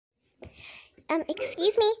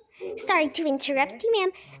Excuse me. Sorry to interrupt you,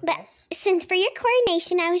 ma'am, but since for your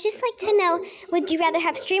coronation, I would just like to know, would you rather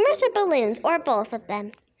have streamers or balloons, or both of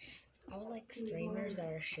them? I would like streamers that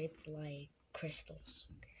are shaped like crystals.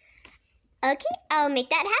 Okay, I'll make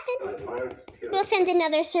that happen. We'll send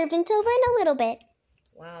another servant over in a little bit.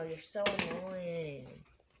 Wow, you're so annoying.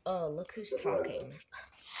 Oh, look who's talking.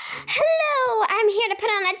 Hello, I'm here to put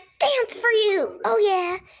on a dance for you. Oh,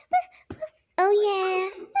 yeah. Oh, yeah.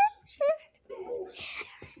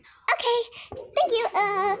 Okay, thank you.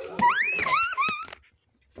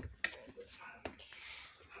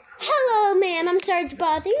 Hello, ma'am. I'm sorry to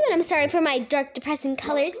bother you, and I'm sorry for my dark, depressing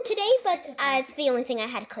colors today, but it's the only thing I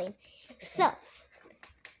had to clean. So,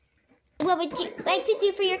 what would you like to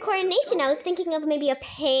do for your coronation? I was thinking of maybe a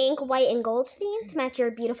pink, white, and gold theme to match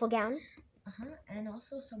your beautiful gown. And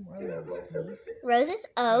also some roses, please. Roses?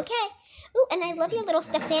 Okay. Ooh, and I love your little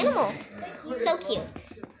stuffed animal. So cute.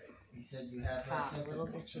 Little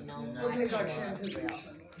did you know my parents is real.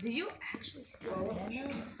 Do you actually still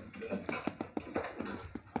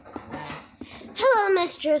Hello,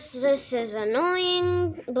 mistress. This is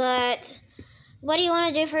annoying, but what do you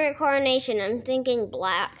want to do for your coronation? I'm thinking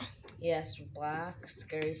black. Yes, black,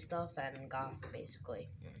 scary stuff, and goth, basically.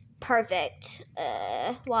 Perfect.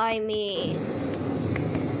 Why me?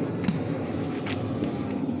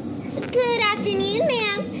 Good afternoon,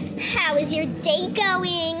 ma'am. How is your day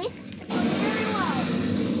going? It's going very well.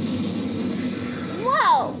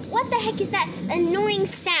 Whoa! What the heck is that annoying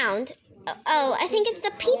sound? Oh, I think it's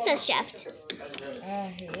the pizza chef.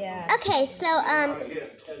 Yeah. Okay, so,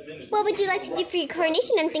 what would you like to do for your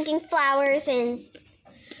coronation? I'm thinking flowers and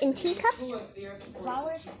teacups.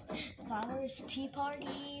 Flowers, tea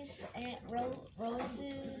parties, and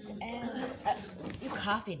roses, and... you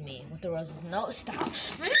copied me with the roses. No, stop.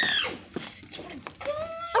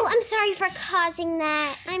 Oh, I'm sorry for causing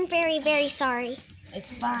that. I'm very, very sorry.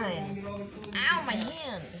 It's fine. Ow, my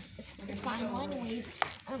hand. It's fine. Well, anyways,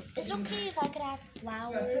 is it okay if I could have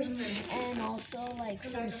flowers and also, like,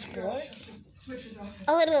 some sports? So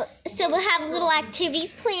we'll have little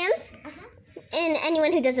activities planned. And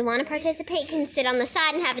anyone who doesn't want to participate can sit on the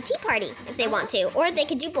side and have a tea party if they want to. Or they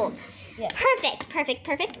could do both. Yeah.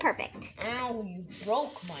 Perfect. Ow, you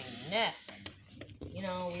broke my neck. You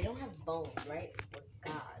know, we don't have bones, right? We're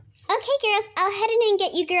gods. Okay, girls, I'll head in and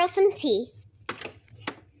get you girls some tea.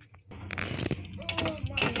 Oh,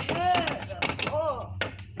 my head. Oh,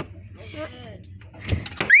 my head.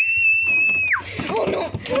 Oh, no.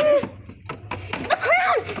 The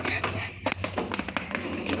crown!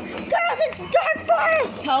 Girls, it's Dark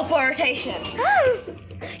Forest! Teleportation.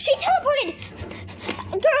 She teleported!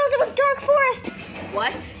 Girls, it was Dark Forest!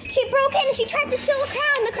 What? She broke in and she tried to steal the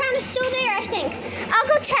crown. The crown is still there, I think. I'll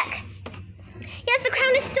go check. Yes, the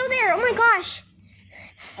crown is still there. Oh my gosh.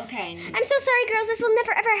 Okay. I'm so sorry, girls. This will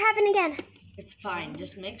never ever happen again. It's fine.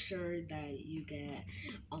 Just make sure that you get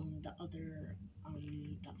the other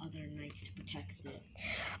knights to protect it.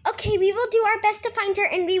 Okay, we will do our best to find her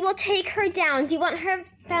and we will take her down. Do you want her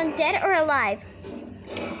found dead or alive?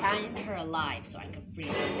 Find her alive so I can freeze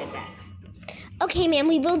her to death. Okay, ma'am,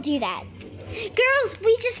 we will do that. Girls,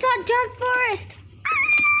 we just saw Dark Forest.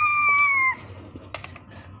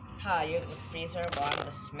 Ha, you're gonna freeze her, but I'm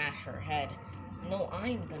gonna smash her head. No,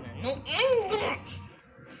 I'm gonna.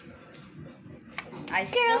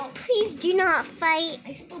 Girls, please do not fight.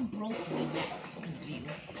 I still broke my neck because of you.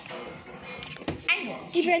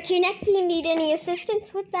 You broke your neck. Do you need any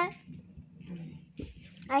assistance with that?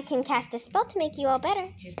 I can cast a spell to make you all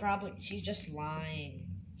better. She's just lying.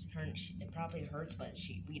 It probably hurts, but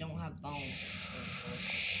we don't have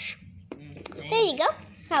bones. There you go.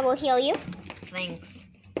 I will heal you. Thanks.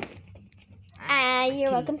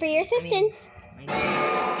 You're welcome for your assistance.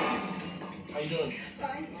 How you doing?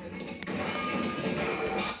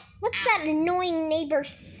 What's that annoying neighbor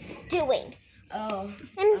doing? Oh.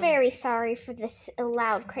 I'm very sorry for this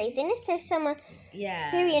loud craziness. There's some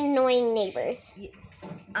very annoying neighbors.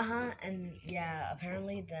 And yeah,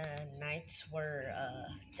 apparently the knights were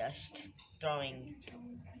just throwing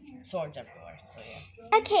swords everywhere, so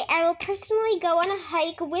yeah. Okay, I will personally go on a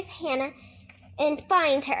hike with Hannah and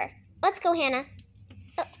find her. Let's go, Hannah.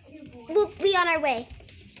 We'll be on our way.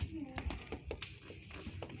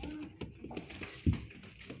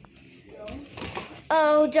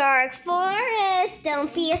 Oh, Dark Forest,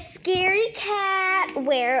 don't be a scaredy cat.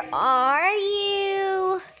 Where are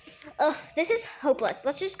you? Ugh, this is hopeless.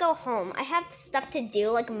 Let's just go home. I have stuff to do,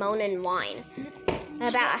 like moan and whine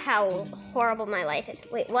about how horrible my life is.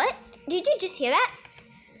 Wait, what? Did you just hear that?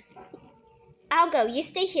 I'll go. You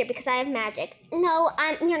stay here because I have magic. No,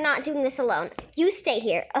 you're not doing this alone. You stay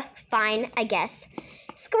here. Fine, I guess.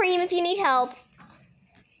 Scream if you need help.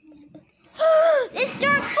 It's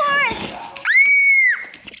dark forest!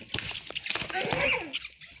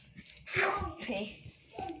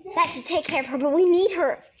 That should take care of her, but we need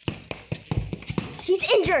her. She's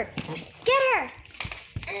injured. Get her.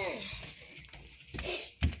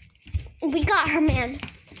 We got her, man.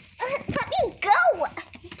 Let me go,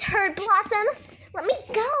 Turd Blossom. Let me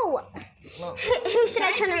go. Look, Who should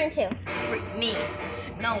I turn her into? me.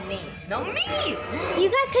 No, me. No, me! You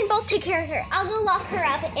guys can both take care of her. I'll go lock her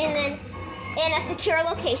up and then in a secure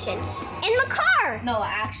location. In the car. No,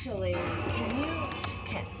 actually, can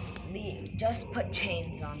just put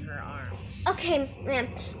chains on her arms? Okay, ma'am.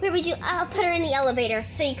 Where would you? I'll put her in the elevator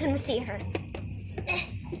so you can see her.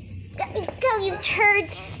 Let me go, you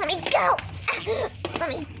turds. Let me go. Let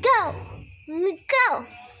me go. Let me go.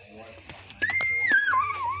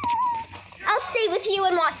 I'll stay with you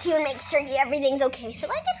and watch you and make sure everything's okay so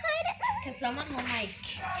I can hide it. Can someone hold my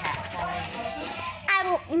cat for me?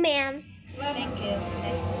 I will, ma'am. Thank you.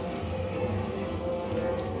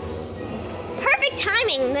 Perfect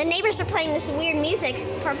timing. The neighbors are playing this weird music.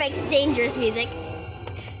 Perfect, dangerous music.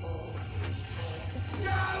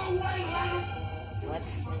 What?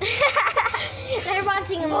 They're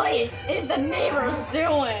watching a movie. What is the neighbors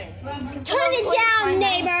doing? Turn it down,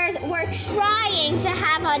 neighbors. We're trying to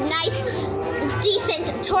have a nice,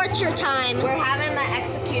 decent torture time. We're having the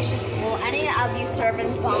execution. Will any of you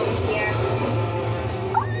servants volunteer?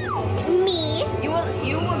 Me?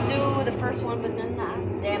 You will do the first one, but then not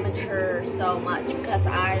damage her so much because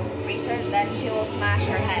I will freeze her. Then she will smash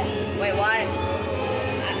her head. Wait, what?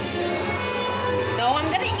 No,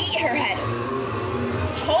 I'm gonna eat her head.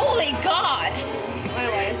 Holy God!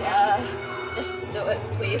 Anyways, just do it,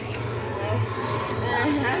 please.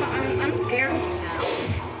 I'm scared of you now.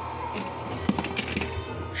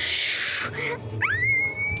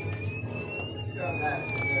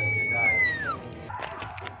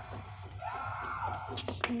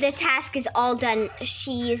 The task is all done.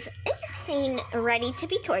 She's ready to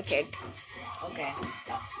be tortured. Okay.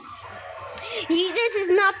 This is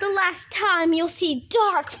not the last time you'll see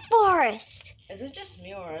dark forest. Is it just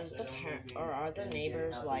me, or are the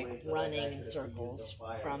neighbors like running in circles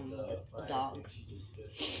from the dog?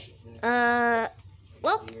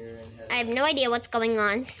 Well, I have no idea what's going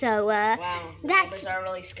on. So, Wow, that's neighbors are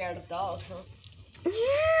really scared of dogs, huh?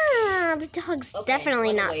 yeah. The dog's Okay,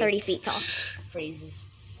 definitely not anyways. 30 feet tall. Freezes.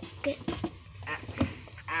 Good.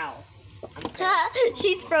 Ow. I'm okay.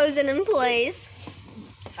 She's frozen in place.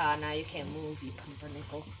 Now you can't move, you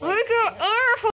pumpernickel. Look at